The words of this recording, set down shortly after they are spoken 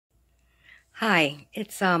Hi,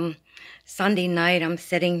 it's Sunday night. I'm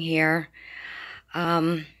sitting here.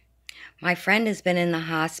 Um my friend has been in the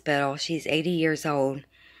hospital. She's 80 years old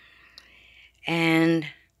and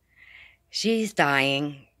she's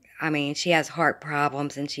dying. I mean, she has heart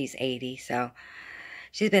problems and she's 80, so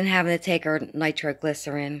she's been having to take her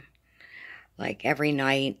nitroglycerin like every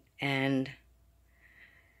night, and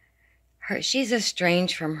she's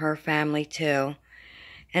estranged from her family too.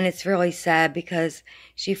 And it's really sad because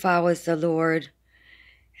she follows the Lord.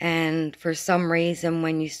 And for some reason,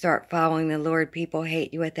 when you start following the Lord, people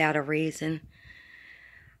hate you without a reason.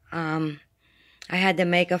 I had to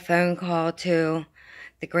make a phone call to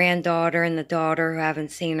the granddaughter and the daughter who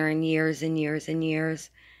haven't seen her in years and years and years.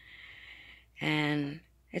 And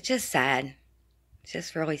it's just sad. It's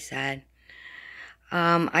just really sad.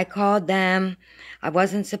 I called them. I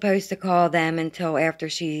wasn't supposed to call them until after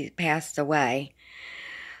she passed away.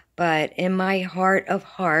 But in my heart of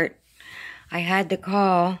heart, I had to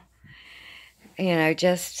call,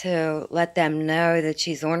 just to let them know that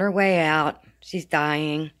she's on her way out. She's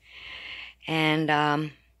dying. And,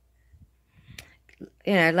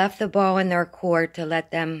 left the ball in their court to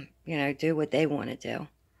let them, do what they want to do.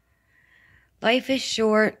 Life is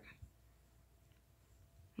short.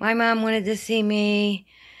 My mom wanted to see me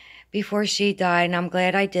before she died, and I'm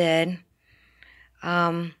glad I did.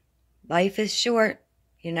 Life is short.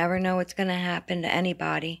 You never know what's going to happen to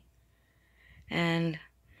anybody. And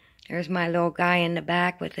there's my little guy in the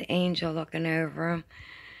back with the angel looking over him.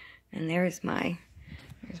 And there's my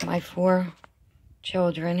 4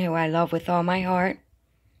 children who I love with all my heart.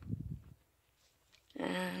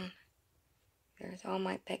 And there's all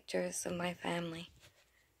my pictures of my family.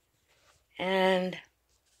 And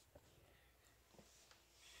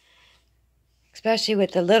especially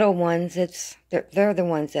with the little ones, they're the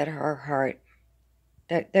ones that hurt.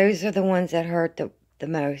 Those are the ones that hurt the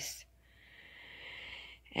most.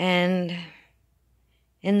 And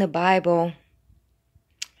in the Bible,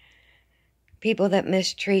 people that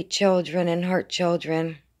mistreat children and hurt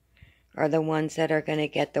children are the ones that are going to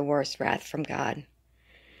get the worst wrath from God.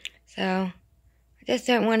 So, I just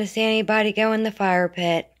don't want to see anybody go in the fire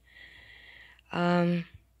pit.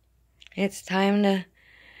 It's time to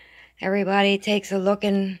everybody takes a look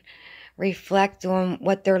and reflect on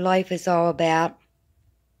what their life is all about.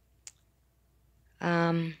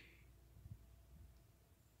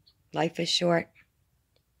 Life is short.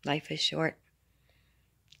 Life is short.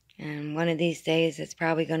 And one of these days, it's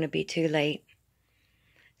probably going to be too late.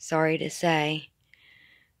 Sorry to say.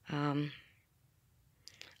 I'm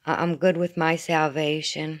good with my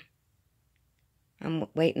salvation. I'm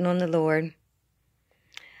waiting on the Lord.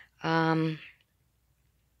 Oh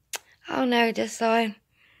no, just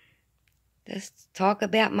talk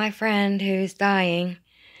about my friend who's dying,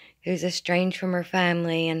 who's estranged from her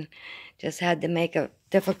family, and just had to make a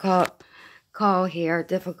difficult call here,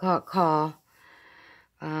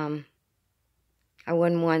 I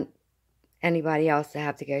wouldn't want anybody else to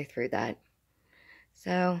have to go through that.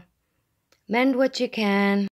 So, mend what you can.